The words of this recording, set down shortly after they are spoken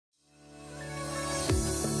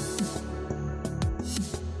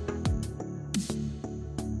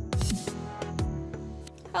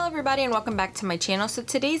Hello everybody and welcome back to my channel. So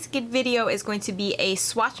today's video is going to be a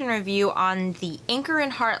swatch and review on the Anchor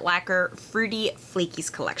and Heart Lacquer Fruity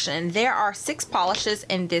Flakies collection. There are 6 polishes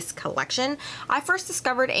in this collection. I first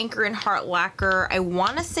discovered Anchor and Heart Lacquer, I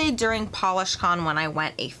want to say during PolishCon when I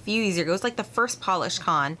went a few years ago. It was like the first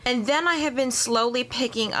PolishCon. And then I have been slowly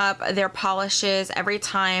picking up their polishes every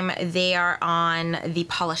time they are on the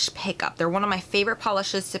Polish Pickup. They're one of my favorite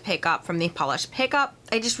polishes to pick up from the Polish Pickup.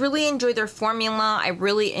 I just really enjoy their formula. I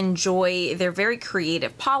really enjoy their very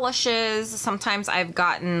creative polishes. Sometimes I've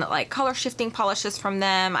gotten like color shifting polishes from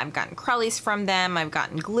them. I've gotten crellies from them. I've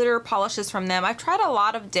gotten glitter polishes from them. I've tried a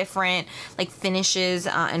lot of different like finishes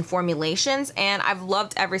and formulations, and I've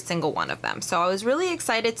loved every single one of them. So I was really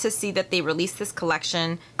excited to see that they released this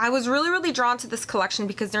collection. I was really drawn to this collection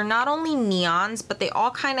because they're not only neons, but they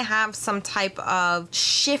all kind of have some type of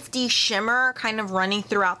shifty shimmer kind of running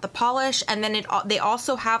throughout the polish, and then they also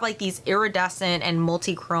have like these iridescent and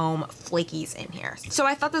multi-chrome flakies in here. So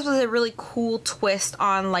I thought this was a really cool twist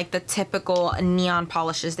on like the typical neon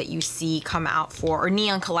polishes that you see come out for, or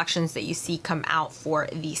neon collections that you see come out for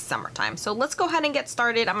the summertime. So let's go ahead and get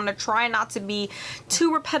started. I'm gonna try not to be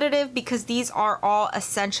too repetitive because these are all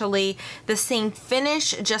essentially the same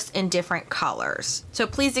finish, just in different colors. So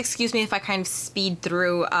please excuse me if I kind of speed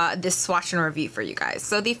through this swatch and review for you guys.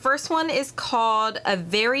 So the first one is called A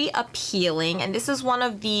Very Appealing, and this is one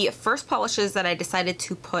of the first polishes that I decided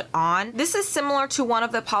to put on. This is similar to one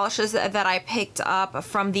of the polishes that I picked up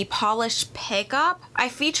from the Polish Pickup. I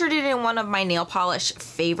featured it in one of my nail polish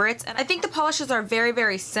favorites, and I think the polishes are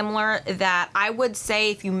very similar, that I would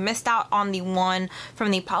say if you missed out on the one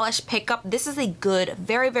from the Polish Pickup, this is a good,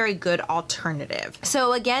 very good alternative.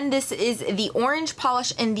 So again, this is the orange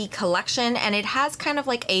polish in the collection, and it has kind of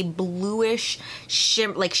like a bluish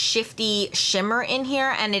like shifty shimmer in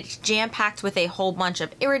here, and it's jam-packed with a whole bunch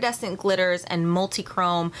of iridescent glitters and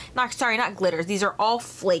multi-chrome, not glitters, these are all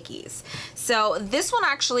flakies. So this one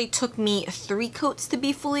actually took me 3 coats to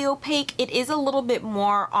be fully opaque. It is a little bit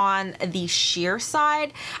more on the sheer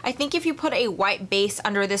side. I think if you put a white base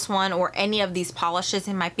under this one or any of these polishes,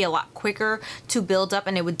 it might be a lot quicker to build up,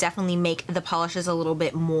 and it would definitely make the polishes a little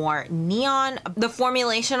bit more neon. The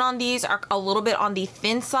formulation on these are a little bit on the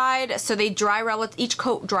thin side, so they dry each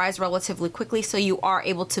coat dries relatively quickly, so you are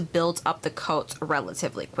able to build up the coats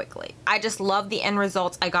relatively quickly. I just love the end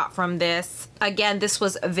results I got from this. Again, this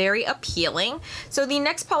was very appealing. So the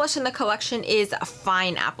next polish in the collection is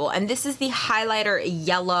Fine Apple, and this is the highlighter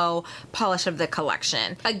yellow polish of the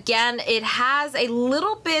collection. Again, it has a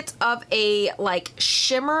little bit of a like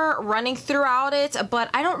shimmer running throughout it, but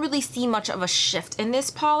I don't really see much of a shift in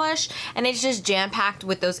this polish, and it's just jam-packed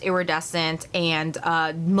with those iridescent and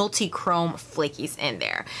multi-chrome flakies in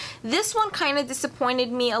there. This one kind of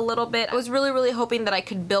disappointed me a little bit. I was really hoping that I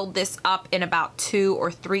could build this up in about 2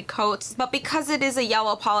 or 3 coats, but because it is a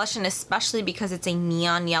yellow polish, and especially because it's a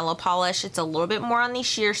neon yellow polish, it's a little bit more on the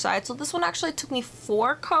sheer side. So this one actually took me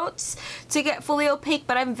 4 coats to get fully opaque,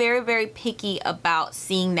 but I'm very picky about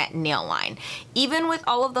seeing that nail line. Even with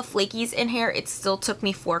all of the flakies in here, it still took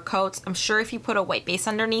me 4 coats. I'm sure if you put a white base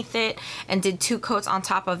underneath it and did 2 coats on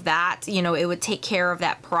top of that, you know, it would take care of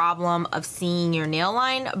that problem of seeing your nail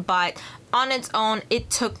line, but on its own, it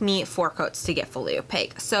took me 4 coats to get fully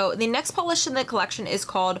opaque. So the next polish in the collection is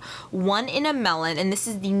called One in a Melon, and this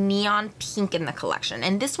is the neon pink in the collection.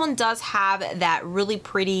 And this one does have that really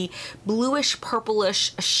pretty bluish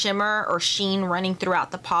purplish shimmer or sheen running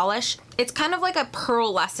throughout the polish. It's kind of like a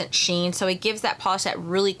pearlescent sheen, so it gives that polish that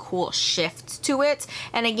really cool shift to it.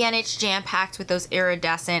 And again, it's jam-packed with those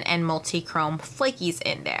iridescent and multi-chrome flakies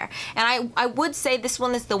in there. And I would say this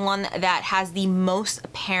one is the one that has the most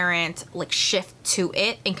apparent like shift to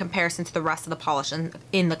it in comparison to the rest of the polish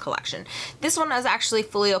in the collection. This one is actually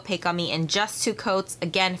fully opaque on me in just 2 coats.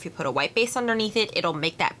 Again, if you put a white base underneath it, it'll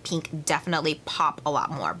make that pink definitely pop a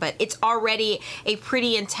lot more. But it's already a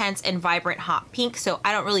pretty intense and vibrant hot pink, so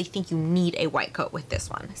I don't really think you need a white coat with this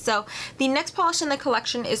one. So the next polish in the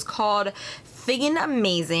collection is called Figgin'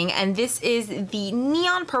 Amazing, and this is the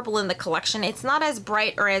neon purple in the collection. It's not as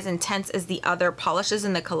bright or as intense as the other polishes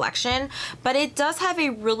in the collection, but it does have a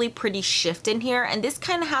really pretty shift in here, and this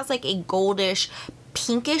kind of has like a goldish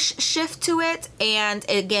pinkish shift to it, and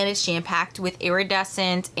again, it's jam-packed with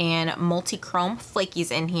iridescent and multi-chrome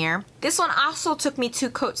flakies in here. This one also took me 2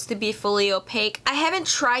 coats to be fully opaque. I haven't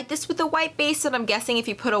tried this with a white base, but I'm guessing if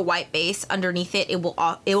you put a white base underneath it,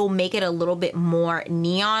 it will make it a little bit more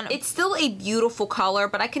neon. It's still a beautiful color,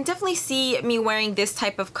 but I can definitely see me wearing this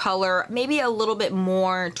type of color maybe a little bit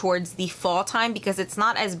more towards the fall time because it's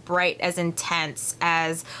not as bright, as intense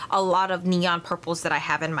as a lot of neon purples that I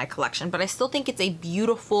have in my collection. But I still think it's a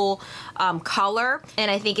beautiful color, and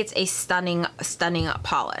I think it's a stunning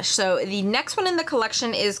polish. So the next one in the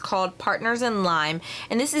collection is called Partners in Lime,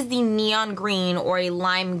 and this is the neon green or a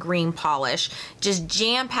lime green polish, just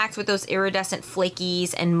jam-packed with those iridescent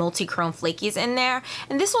flakies and multi-chrome flakies in there.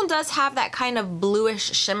 And this one does have that kind of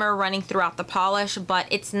bluish shimmer running throughout the polish, but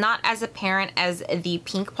it's not as apparent as the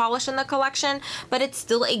pink polish in the collection, but it's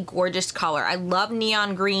still a gorgeous color. I love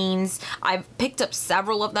neon greens. I've picked up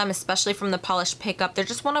several of them, especially from the polish pickup. They're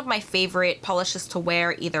just one of my favorite polishes to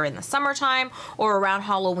wear either in the summertime or around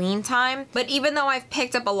Halloween time. But even though I've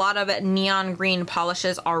picked up a lot of neon green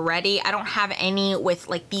polishes already, I don't have any with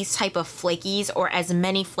like these type of flakies or as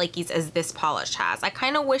many flakies as this polish has. I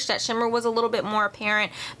kind of wish that shimmer was a little bit more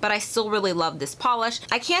apparent, but I still really love this polish.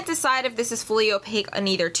 I can't decide if this is fully opaque on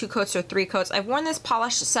either 2 coats or 3 coats. I've worn this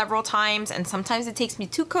polish several times, and sometimes it takes me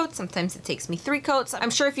 2 coats, sometimes it takes me 3 coats.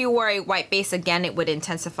 I'm sure if you wore a white base, again, it would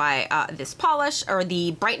intensify this polish or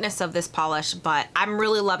the brightness of this polish, but I'm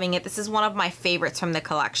really loving it. This is one of my favorites from the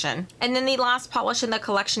collection. And then the last polish in the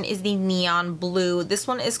collection is the neon blue. This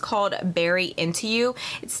one is called Berry Into You.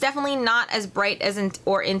 It's definitely not as bright as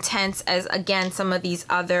or intense as, again, some of these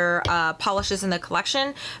other polishes in the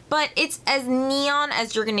collection, but it's as neon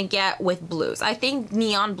as you're gonna get with blues. I think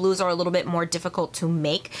neon blues are a little bit more difficult to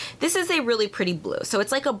make. This is a really pretty blue. So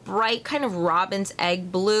it's like a bright kind of robin's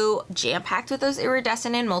egg blue, jam-packed with those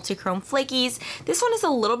iridescent and multi-chrome flakies. This one is a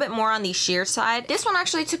little bit more on the sheer side. This one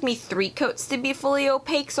actually took me 3 coats to be fully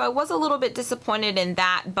opaque, so I was a little bit disappointed in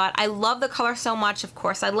that, but I love the color so much. Of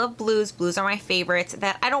course, I love blues. Blues are my favorites,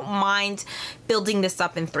 that I don't mind building this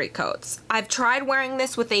up in 3 coats. I've tried wearing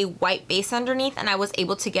this with a white base underneath, and I was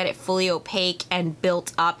able to get it fully opaque and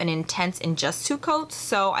built up and intense in just 2 coats.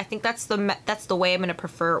 So I think that's the way I'm going to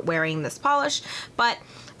prefer wearing this polish. But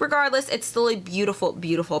regardless, it's still a beautiful,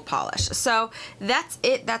 beautiful polish. So that's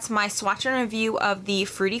it. That's my swatch and review of the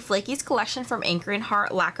Fruity Flakies collection from Anchor and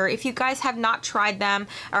Heart Lacquer. If you guys have not tried them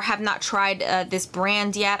or have not tried this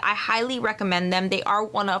brand yet, I highly recommend them. They are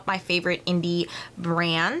one of my favorite indie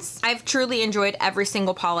brands. I've truly enjoyed every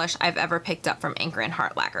single polish I've ever picked up from Anchor and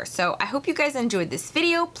Heart Lacquer. So I hope you guys enjoyed this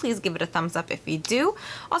video. Please give it a thumbs up if you do.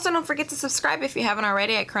 Also, don't forget to subscribe if you haven't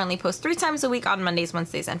already. I currently post 3 times a week on Mondays,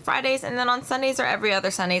 Wednesdays, and Fridays, and then on Sundays or every other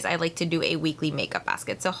Sunday I like to do a weekly makeup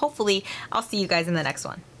basket. So hopefully I'll see you guys in the next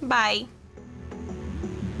one. Bye!